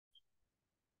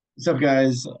What's up,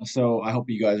 guys? So I hope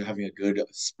you guys are having a good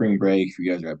spring break. If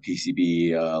you guys are at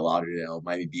PCB, Lauderdale,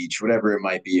 Miami Beach, whatever it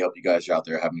might be, hope you guys are out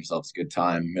there having yourselves a good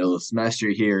time. Middle of the semester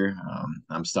here.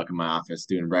 I'm stuck in my office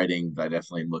doing writing, but I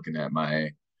definitely looking at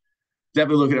my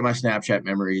Snapchat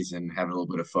memories and having a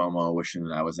little bit of FOMO, wishing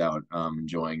that I was out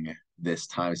enjoying this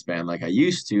time span like I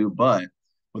used to. But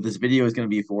what this video is going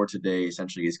to be for today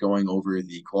essentially is going over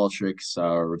the Qualtrics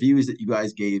reviews that you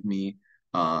guys gave me.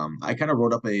 I kind of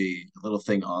wrote up a little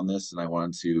thing on this, and I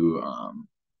wanted to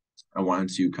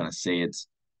kind of say it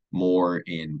more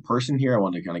in person here. I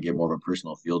want to kind of get more of a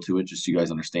personal feel to it, just so you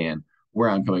guys understand where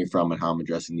I'm coming from and how I'm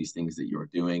addressing these things that you're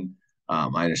doing.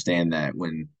 I understand that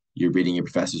when you're reading your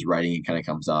professor's writing, it kind of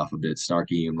comes off a bit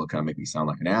snarky and will kind of make me sound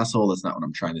like an asshole. That's not what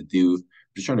I'm trying to do. I'm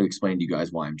just trying to explain to you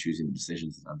guys why I'm choosing the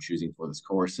decisions that I'm choosing for this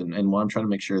course, and why I'm trying to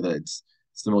make sure that it's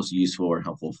the most useful or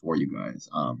helpful for you guys.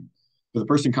 For the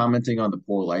person commenting on the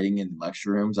poor lighting in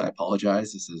lecture rooms, I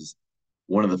apologize. This is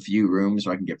one of the few rooms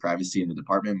where I can get privacy in the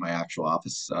department. My actual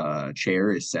office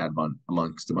chair is sat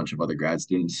amongst a bunch of other grad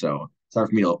students, so it's hard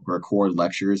for me to record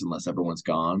lectures unless everyone's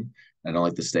gone. I don't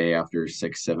like to stay after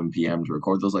 6, 7 p.m. to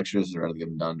record those lectures. I'd rather get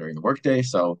them done during the workday.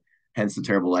 So hence the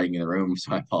terrible lighting in the room.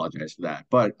 So I apologize for that.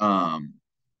 But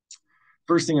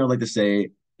first thing I would like to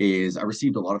say is I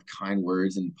received a lot of kind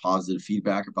words and positive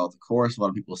feedback about the course. A lot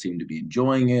of people seem to be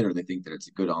enjoying it, or they think that it's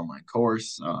a good online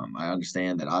course. I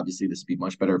understand that obviously this would be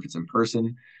much better if it's in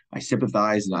person. I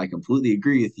sympathize and I completely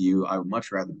agree with you. I would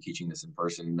much rather be teaching this in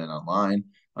person than online.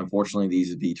 Unfortunately,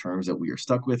 these are the terms that we are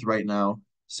stuck with right now.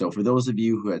 So for those of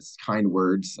you who had kind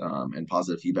words and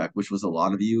positive feedback, which was a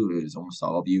lot of you, it was almost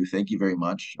all of you, thank you very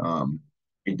much.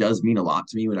 It does mean a lot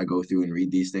to me when I go through and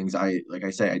read these things. Like I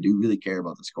say, I do really care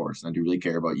about this course, and I do really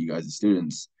care about you guys as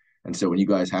students. And so when you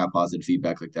guys have positive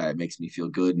feedback like that, it makes me feel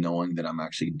good knowing that I'm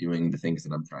actually doing the things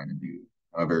that I'm trying to do.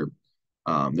 However,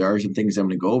 there are some things I'm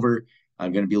going to go over.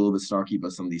 I'm going to be a little bit snarky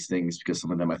about some of these things because some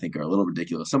of them I think are a little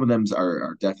ridiculous. Some of them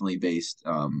are definitely based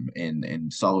in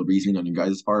solid reasoning on your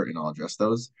guys' part, and I'll address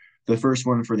those. The first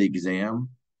one for the exam,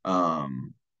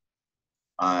 um,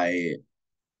 I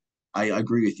I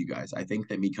agree with you guys. I think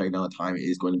that me cutting down the time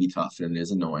is going to be tough and it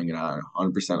is annoying, and I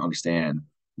 100% understand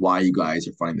why you guys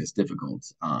are finding this difficult.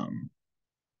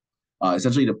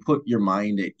 Essentially, to put your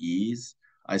mind at ease,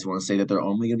 I just want to say that there's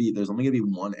only gonna be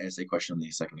one essay question on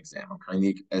the second exam. I'm cutting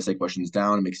the essay questions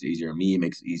down. It makes it easier on me. It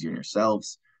makes it easier on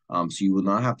yourselves. So you will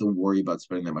not have to worry about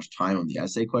spending that much time on the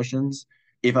essay questions.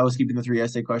 If I was keeping the 3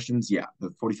 essay questions, yeah,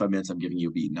 the 45 minutes I'm giving you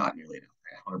would be not nearly enough.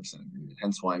 I 100% agree.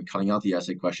 Hence why I'm cutting out the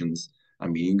essay questions.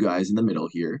 I'm meeting you guys in the middle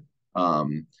here.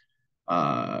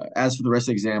 As for the rest of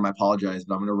the exam, I apologize,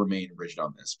 but I'm going to remain rigid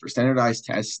on this. For standardized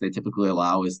tests, they typically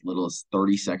allow as little as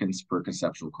 30 seconds per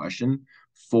conceptual question.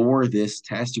 For this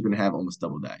test, you're going to have almost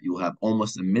double that. You'll have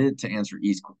almost a minute to answer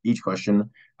each question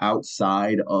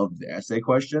outside of the essay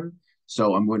question.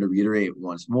 So I'm going to reiterate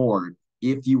once more.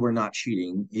 If you were not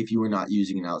cheating, if you were not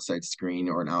using an outside screen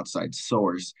or an outside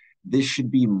source, this should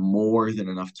be more than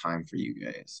enough time for you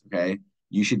guys. Okay.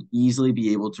 You should easily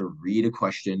be able to read a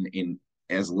question in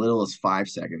as little as 5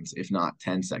 seconds, if not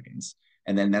 10 seconds.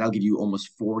 And then that'll give you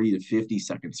almost 40 to 50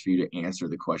 seconds for you to answer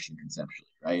the question conceptually,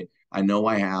 right? I know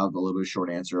I have a little bit of short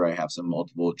answer. I have some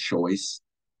multiple choice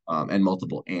and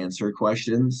multiple answer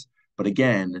questions. But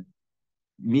again,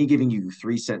 me giving you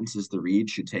 3 sentences to read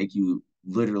should take you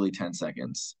literally 10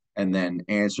 seconds. And then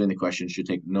answering the question should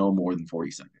take no more than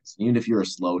 40 seconds. Even if you're a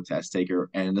slow test taker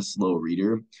and a slow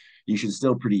reader, you should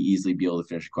still pretty easily be able to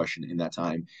finish a question in that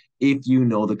time if you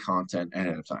know the content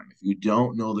ahead of time. If you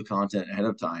don't know the content ahead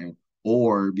of time,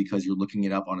 or because you're looking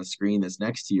it up on a screen that's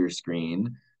next to your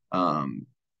screen,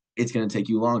 it's going to take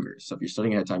you longer. So if you're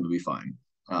studying ahead of time, you'll be fine.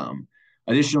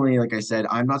 Additionally, like I said,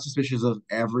 I'm not suspicious of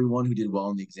everyone who did well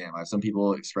in the exam. I have some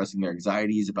people expressing their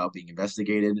anxieties about being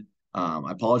investigated. I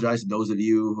apologize to those of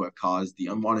you who have caused the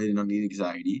unwanted and unneeded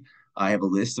anxiety. I have a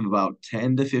list of about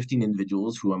 10 to 15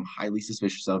 individuals who I'm highly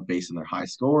suspicious of based on their high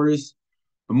scores.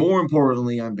 But more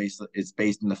importantly, it's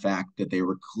based on the fact that they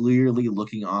were clearly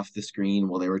looking off the screen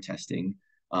while they were testing.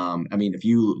 I mean, if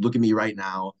you look at me right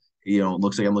now, it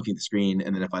looks like I'm looking at the screen,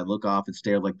 and then if I look off and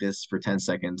stare like this for 10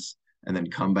 seconds and then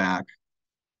come back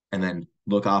and then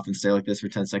look off and stare like this for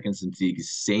 10 seconds into the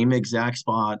same exact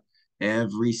spot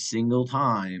every single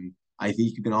time, I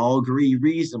think you can all agree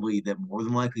reasonably that more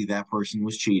than likely that person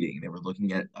was cheating. They were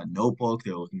looking at a notebook,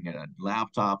 they're looking at a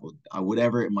laptop,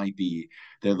 whatever it might be.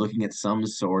 They're looking at some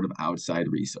sort of outside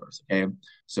resource. Okay.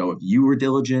 So if you were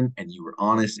diligent and you were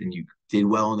honest and you did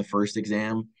well in the first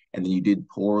exam and then you did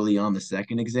poorly on the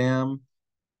second exam,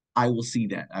 I will see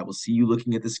that. I will see you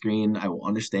looking at the screen. I will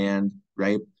understand,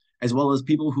 right? As well as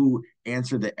people who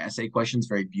answered the essay questions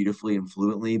very beautifully and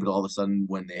fluently, but all of a sudden,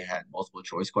 when they had multiple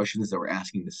choice questions that were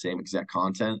asking the same exact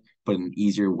content, but in an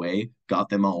easier way, got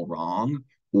them all wrong,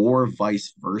 or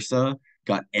vice versa,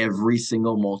 got every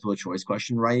single multiple choice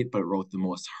question right, but wrote the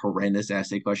most horrendous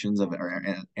essay questions of or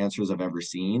answers I've ever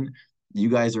seen. You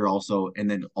guys are also, and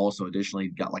then also additionally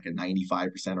got like a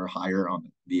 95% or higher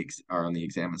on the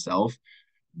exam itself.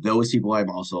 Those people I'm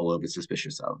also a little bit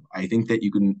suspicious of. I think that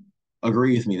you can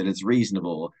agree with me that it's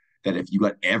reasonable that if you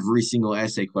got every single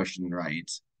essay question right,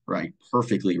 right,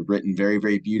 perfectly written, very,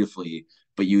 very beautifully,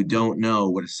 but you don't know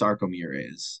what a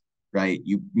sarcomere is, right?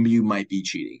 You might be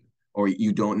cheating, or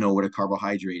you don't know what a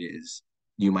carbohydrate is,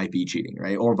 you might be cheating,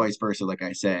 right? Or vice versa, like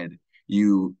I said,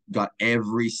 you got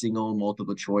every single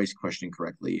multiple choice question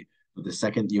correctly, but the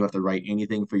second you have to write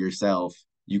anything for yourself,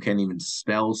 you can't even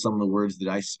spell some of the words that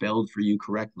I spelled for you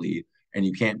correctly, and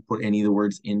you can't put any of the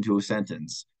words into a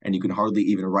sentence, and you can hardly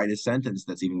even write a sentence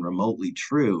that's even remotely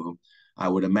true. I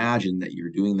would imagine that you're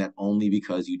doing that only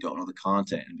because you don't know the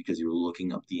content and because you're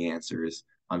looking up the answers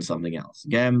on something else.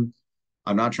 Again,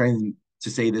 I'm not trying to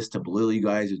say this to belittle you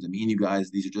guys or demean you guys.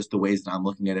 These are just the ways that I'm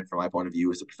looking at it from my point of view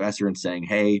as a professor and saying,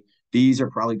 hey, these are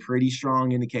probably pretty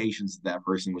strong indications that that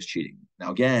person was cheating.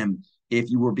 Now, again, if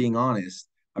you were being honest,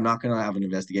 I'm not going to have an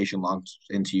investigation launched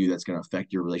into you that's going to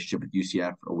affect your relationship with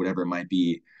UCF or whatever it might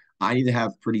be. I need to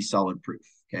have pretty solid proof.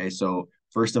 Okay. So,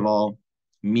 first of all,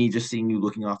 me just seeing you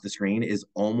looking off the screen is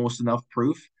almost enough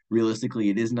proof. Realistically,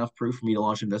 it is enough proof for me to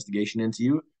launch an investigation into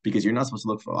you because you're not supposed to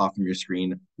look off from your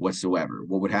screen whatsoever.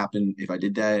 What would happen if I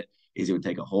did that is it would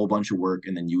take a whole bunch of work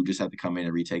and then you would just have to come in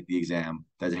and retake the exam.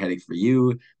 That's a headache for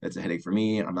you. That's a headache for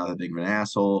me. I'm not that big of an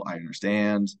asshole. I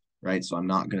understand, right? So I'm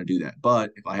not going to do that.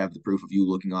 But if I have the proof of you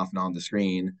looking off and on the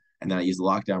screen, and then I use the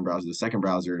lockdown browser, the second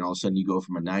browser, and all of a sudden you go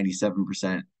from a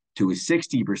 97% to a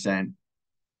 60%,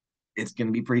 it's going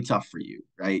to be pretty tough for you,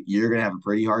 right? You're going to have a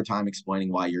pretty hard time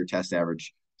explaining why your test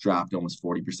average dropped almost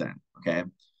 40%. Okay.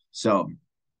 So,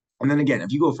 and then again,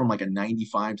 if you go from like a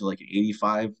 95 to like an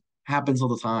 85, happens all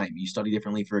the time. You study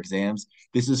differently for exams.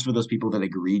 This is for those people that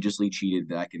egregiously cheated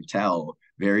that I can tell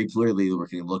very clearly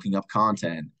working looking up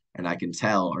content and I can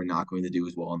tell are not going to do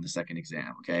as well on the second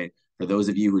exam. Okay. For those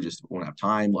of you who just won't have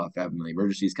time, will have family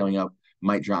emergencies coming up,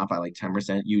 might drop by like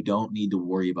 10%. You don't need to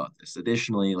worry about this.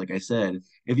 Additionally, like I said,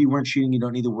 if you weren't cheating, you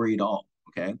don't need to worry at all.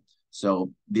 Okay.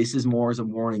 So this is more as a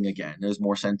warning again. There's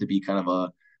more sent to be kind of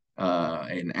a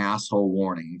an asshole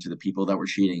warning to the people that were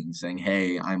cheating, saying,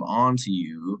 "Hey, I'm on to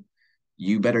you.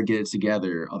 You better get it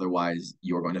together, otherwise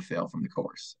you're going to fail from the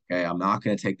course." Okay, I'm not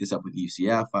going to take this up with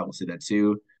UCF. I will say that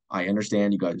too. I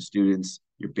understand you guys are students.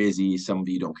 You're busy. Some of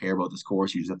you don't care about this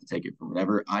course. You just have to take it for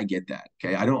whatever. I get that.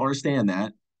 Okay, I don't understand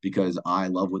that because I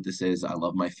love what this is. I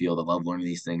love my field. I love learning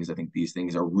these things. I think these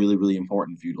things are really, really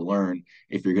important for you to learn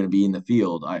if you're going to be in the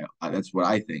field. That's what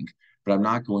I think. But I'm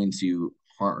not going to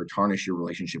or tarnish your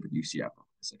relationship with UCF.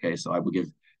 Okay, so I will give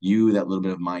you that little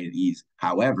bit of mind at ease.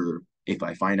 However, if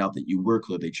I find out that you were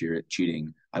clearly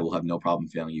cheating, I will have no problem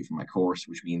failing you from my course,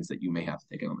 which means that you may have to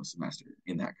take another semester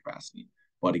in that capacity.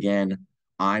 But again,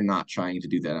 I'm not trying to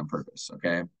do that on purpose.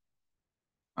 Okay.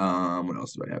 What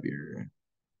else do I have here?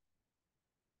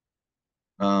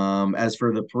 As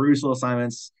for the perusal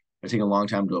assignments, they're taking a long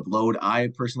time to upload. I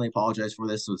personally apologize for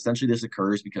this. So essentially, this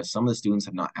occurs because some of the students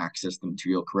have not accessed the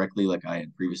material correctly, like I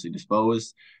had previously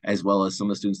disposed, as well as some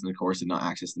of the students in the course did not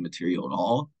access the material at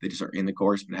all. They just are in the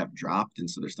course but have dropped, and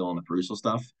so they're still on the perusal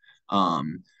stuff.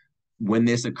 Um, when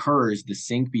this occurs, the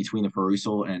sync between the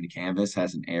perusal and the Canvas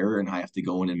has an error, and I have to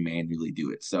go in and manually do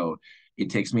it. So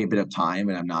it takes me a bit of time,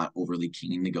 and I'm not overly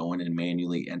keen to go in and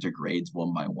manually enter grades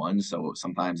one by one. So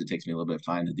sometimes it takes me a little bit of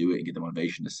time to do it and get the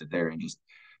motivation to sit there and just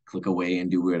click away and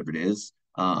do whatever it is.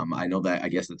 I know that I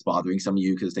guess that's bothering some of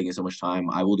you because it's taking so much time.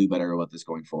 I will do better about this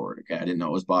going forward. Okay. I didn't know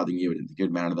it was bothering you. It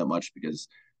didn't matter that much because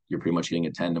you're pretty much getting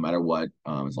a 10 no matter what,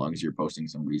 as long as you're posting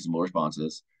some reasonable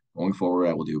responses. Going forward,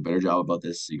 I will do a better job about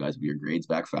this. So you guys will get your grades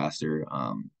back faster.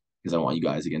 Because I want you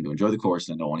guys again to enjoy the course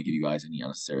and I don't want to give you guys any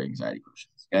unnecessary anxiety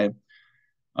questions. Okay.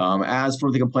 As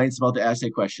for the complaints about the essay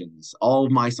questions, all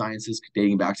of my sciences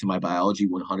dating back to my biology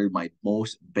 100, my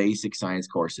most basic science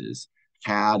courses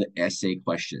had essay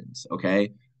questions.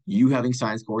 Okay. You having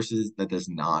science courses that does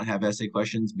not have essay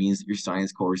questions means that your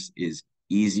science course is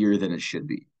easier than it should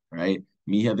be. Right.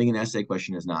 Me having an essay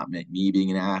question is not me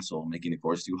being an asshole, making the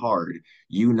course too hard.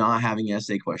 You not having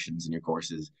essay questions in your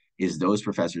courses is those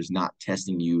professors not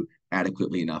testing you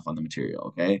adequately enough on the material.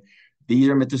 Okay. These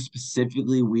are meant to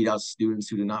specifically weed out students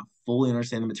who do not fully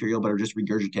understand the material but are just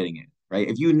regurgitating it, right?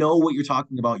 If you know what you're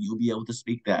talking about, you'll be able to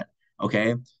speak that,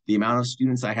 okay? The amount of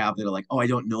students I have that are like, oh, I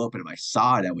don't know it, but if I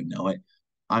saw it, I would know it.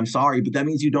 I'm sorry, but that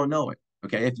means you don't know it.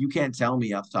 Okay, if you can't tell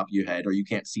me off the top of your head, or you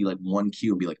can't see like one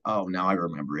cue and be like, oh, now I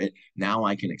remember it. Now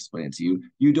I can explain it to you.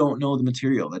 You don't know the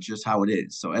material. That's just how it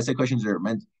is. So essay questions are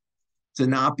meant to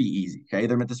not be easy. Okay,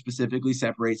 they're meant to specifically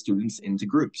separate students into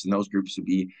groups, and those groups would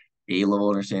be A level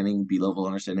understanding, B level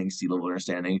understanding, C level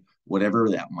understanding, whatever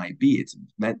that might be. It's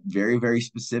meant very, very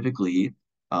specifically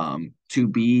to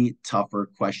be tougher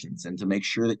questions and to make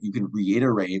sure that you can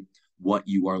reiterate what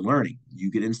you are learning.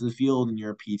 You get into the field and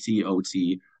you're a PT,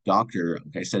 OT, doctor.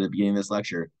 Like I said at the beginning of this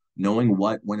lecture, knowing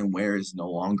what, when, and where is no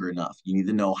longer enough. You need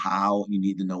to know how, you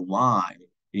need to know why,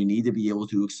 you need to be able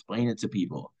to explain it to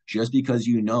people. Just because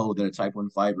you know that a type 1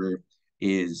 fiber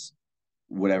is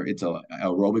whatever, it's a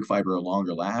aerobic fiber or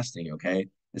longer lasting, okay?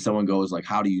 And someone goes like,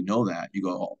 how do you know that? You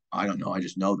go, oh, I don't know, I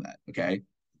just know that, okay?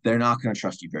 They're not going to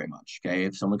trust you very much, okay?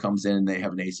 If someone comes in and they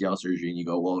have an ACL surgery and you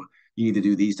go, well, you need to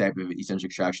do these type of eccentric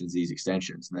extractions, these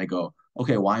extensions, and they go,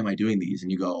 okay, why am I doing these?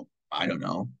 And you go, I don't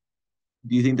know.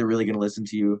 Do you think they're really going to listen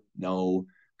to you? No.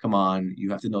 Come on, you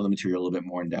have to know the material a little bit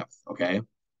more in depth, okay?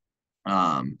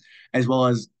 Um, as well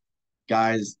as,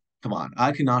 guys, come on.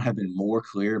 I could not have been more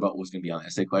clear about what's going to be on the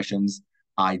essay questions.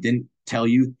 I didn't tell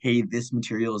you, hey, this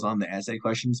material is on the essay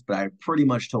questions, but I pretty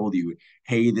much told you,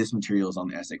 hey, this material is on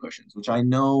the essay questions, which I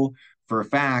know for a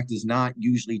fact is not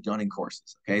usually done in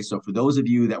courses. Okay. So for those of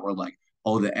you that were like,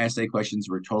 oh, the essay questions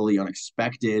were totally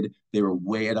unexpected, they were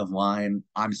way out of line,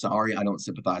 I'm sorry. I don't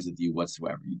sympathize with you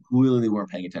whatsoever. You clearly weren't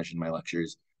paying attention to my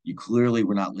lectures. You clearly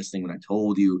were not listening when I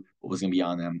told you what was going to be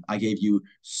on them. I gave you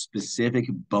specific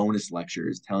bonus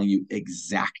lectures telling you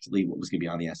exactly what was going to be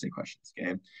on the essay questions.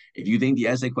 Okay. If you think the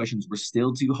essay questions were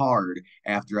still too hard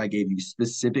after I gave you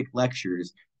specific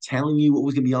lectures telling you what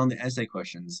was going to be on the essay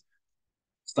questions,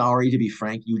 sorry to be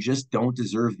frank, you just don't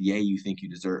deserve the A you think you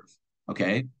deserve.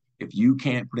 Okay. If you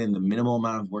can't put in the minimal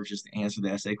amount of work just to answer the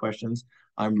essay questions,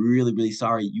 I'm really, really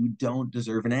sorry. You don't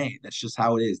deserve an A. That's just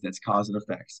how it is. That's cause and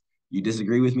effects. You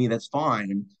disagree with me, that's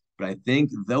fine. But I think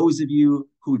those of you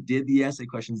who did the essay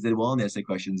questions, did well in the essay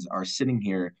questions, are sitting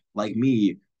here like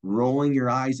me, rolling your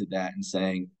eyes at that and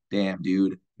saying, damn,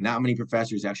 dude, not many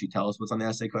professors actually tell us what's on the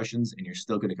essay questions, and you're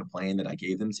still going to complain that I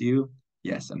gave them to you.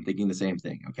 Yes, I'm thinking the same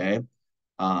thing. Okay.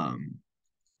 Um,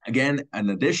 Again,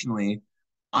 and additionally,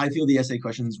 I feel the essay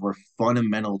questions were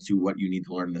fundamental to what you need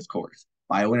to learn in this course.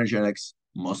 Bioenergetics,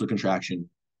 muscle contraction,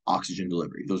 oxygen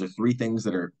delivery. Those are three things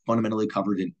that are fundamentally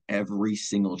covered in every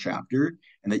single chapter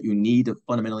and that you need to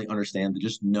fundamentally understand to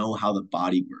just know how the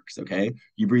body works, okay?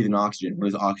 You breathe in oxygen. What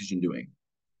is oxygen doing?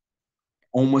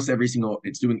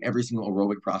 It's doing every single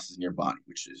aerobic process in your body,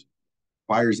 which is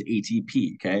requires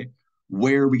ATP. Okay.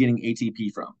 Where are we getting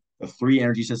ATP from? The three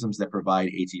energy systems that provide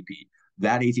ATP.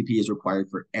 That ATP is required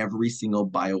for every single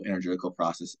bioenergetical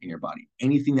process in your body.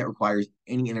 Anything that requires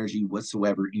any energy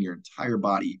whatsoever in your entire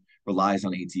body relies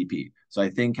on ATP. So I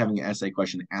think having an essay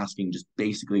question asking just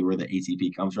basically where the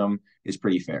ATP comes from is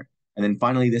pretty fair. And then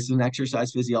finally, this is an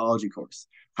exercise physiology course.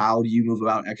 How do you move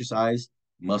about exercise?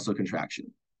 Muscle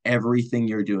contraction. Everything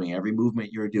you're doing, every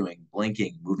movement you're doing,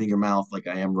 blinking, moving your mouth like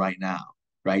I am right now,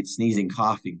 right? Sneezing,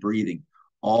 coughing, breathing,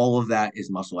 all of that is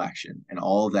muscle action. And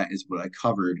all of that is what I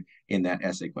covered in that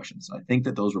essay question. So I think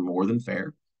that those were more than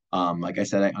fair. Like I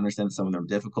said, I understand that some of them are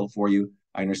difficult for you.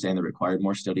 I understand they required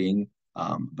more studying.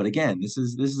 But again, this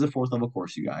is a fourth level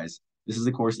course, you guys. This is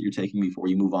a course that you're taking before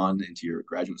you move on into your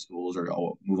graduate schools or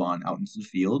move on out into the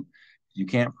field. You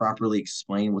can't properly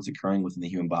explain what's occurring within the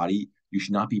human body. You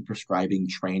should not be prescribing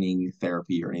training,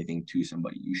 therapy, or anything to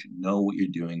somebody. You should know what you're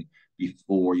doing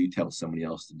before you tell somebody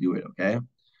else to do it. Okay.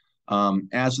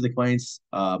 As for the complaints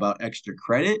about extra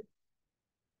credit,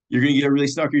 you're going to get a really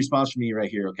snarky response from me right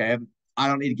here. Okay. I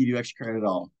don't need to give you extra credit at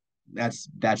all. That's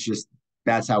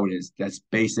how it is. That's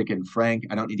basic and frank.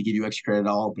 I don't need to give you extra credit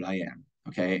at all, but I am.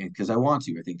 Okay. Because I want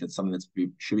to. I think that's something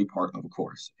should be part of a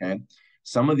course. Okay.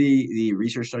 Some of the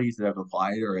research studies that I've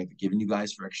applied or have given you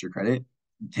guys for extra credit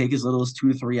take as little as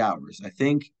 2 to 3 hours. I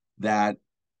think that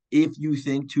if you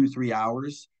think 2 to 3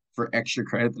 hours for extra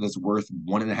credit that is worth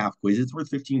 1.5 quizzes, it's worth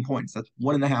 15 points. That's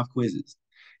 1.5 quizzes.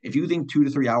 If you think 2 to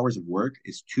 3 hours of work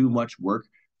is too much work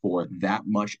for that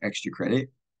much extra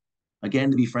credit, again,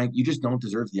 to be frank, you just don't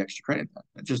deserve the extra credit.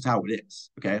 That's just how it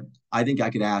is. Okay. I think I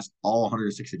could ask all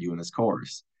 106 of you in this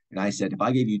course. And I said, if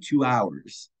I gave you 2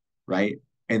 hours, right,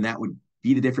 and that would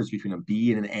be the difference between a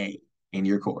B and an A in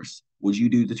your course, would you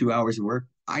do the 2 hours of work?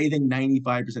 I think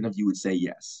 95% of you would say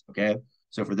yes. Okay.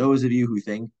 So for those of you who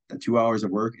think that 2 hours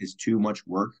of work is too much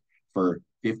work for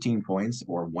 15 points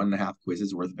or 1.5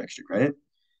 quizzes worth of extra credit,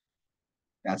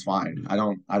 that's fine. I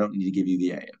don't need to give you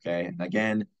the A. Okay. And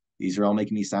again, these are all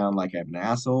making me sound like I'm an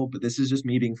asshole, but this is just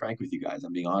me being frank with you guys.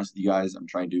 I'm being honest with you guys. I'm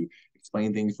trying to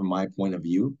explain things from my point of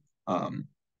view. Um,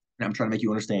 And I'm trying to make you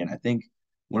understand. I think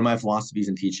one of my philosophies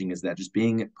in teaching is that just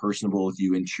being personable with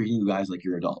you and treating you guys like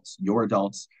you're adults. You're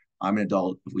adults. I'm an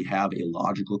adult. If we have a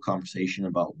logical conversation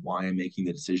about why I'm making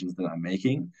the decisions that I'm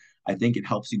making, I think it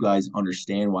helps you guys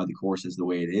understand why the course is the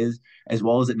way it is, as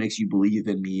well as it makes you believe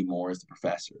in me more as the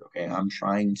professor. Okay. I'm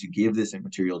trying to give this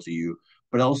material to you,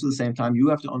 but also at the same time, you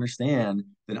have to understand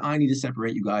that I need to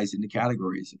separate you guys into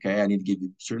categories. Okay. I need to give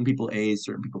you certain people A's,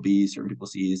 certain people B's, certain people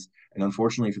C's. And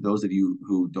unfortunately, for those of you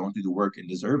who don't do the work and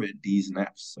deserve it, D's and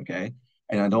F's. Okay.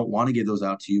 And I don't want to give those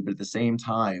out to you, but at the same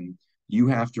time, you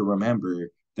have to remember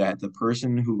that the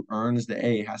person who earns the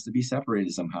A has to be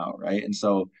separated somehow. Right. And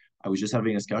so I was just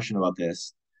having a discussion about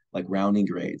this, like rounding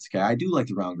grades. Okay. I do like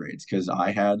to round grades because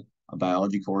I had a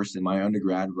biology course in my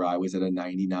undergrad where I was at a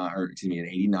 99, or excuse me,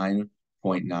 an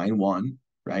 89.91,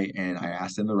 right? And I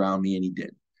asked him to round me and he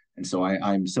did. And so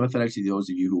I'm sympathetic to those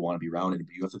of you who want to be rounded,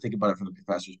 but you have to think about it from the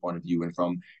professor's point of view and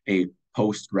from a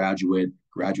postgraduate,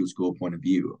 graduate school point of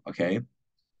view. Okay.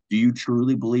 Do you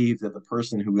truly believe that the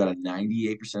person who got a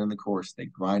 98% in the course, they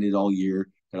grinded all year,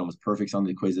 got almost perfect on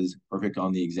the quizzes, perfect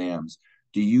on the exams,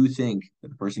 do you think that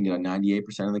the person got a 98%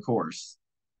 of the course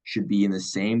should be in the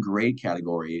same grade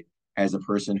category as a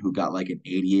person who got like an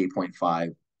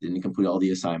 88.5, didn't complete all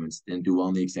the assignments, didn't do well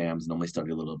on the exams, and only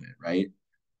studied a little bit, right?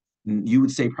 You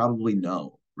would say probably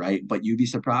no, right? But you'd be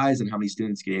surprised in how many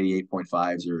students get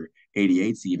 88.5s or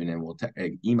 88s even and will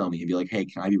email me and be like, hey,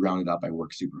 can I be rounded up? I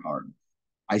work super hard.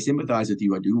 I sympathize with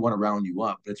you. I do want to round you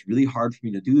up, but it's really hard for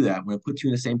me to do that when it puts you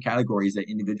in the same category as that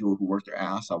individual who worked their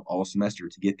ass off all semester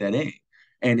to get that A.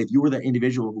 And if you were that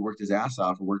individual who worked his ass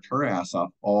off or worked her ass off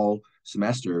all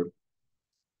semester,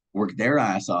 work their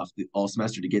ass off all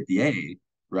semester to get the A,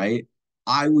 right?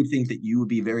 I would think that you would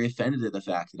be very offended at the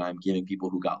fact that I'm giving people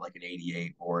who got like an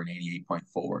 88 or an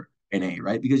 88.4 an A,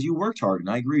 right? Because you worked hard, and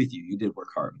I agree with you. You did work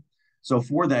hard. So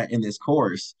for that in this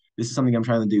course, this is something I'm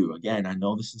trying to do. Again, I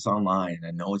know this is online.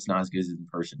 I know it's not as good as in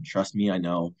person. Trust me, I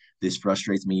know this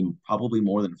frustrates me probably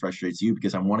more than it frustrates you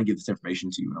because I want to give this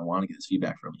information to you and I want to get this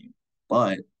feedback from you.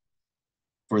 But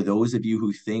for those of you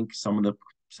who think some of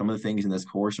the things in this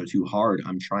course are too hard,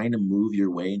 I'm trying to move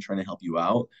your way and trying to help you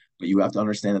out, but you have to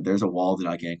understand that there's a wall that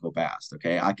I can't go past.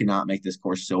 Okay, I cannot make this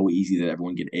course so easy that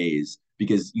everyone get A's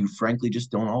because you frankly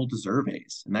just don't all deserve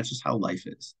A's, and that's just how life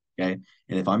is. Okay,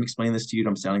 and if I'm explaining this to you and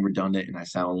I'm sounding redundant and I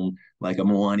sound like a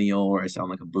millennial or I sound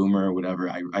like a boomer or whatever,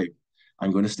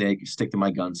 I'm going to stick to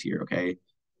my guns here. Okay,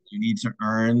 you need to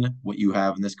earn what you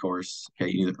have in this course.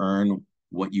 Okay, you need to earn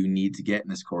what you need to get in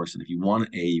this course. And if you want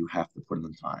an A, you have to put in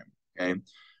the time. Okay.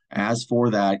 As for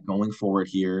that, going forward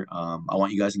here, I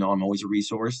want you guys to know I'm always a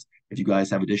resource. If you guys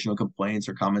have additional complaints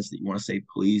or comments that you want to say,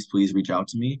 please reach out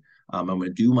to me. I'm going to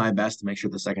do my best to make sure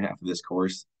the second half of this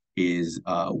course is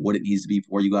what it needs to be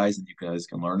for you guys, and you guys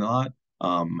can learn a lot.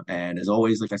 And as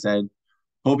always, like I said,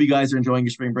 hope you guys are enjoying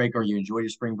your spring break or you enjoyed your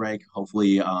spring break.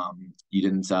 Hopefully, you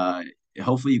didn't.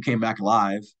 Hopefully, you came back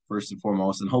alive first and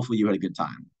foremost, and hopefully, you had a good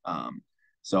time.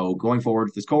 So going forward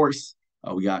with this course,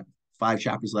 we got 5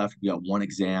 chapters left. We got one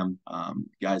exam.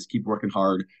 Guys, keep working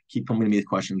hard. Keep coming to me with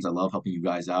questions. I love helping you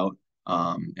guys out.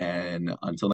 And until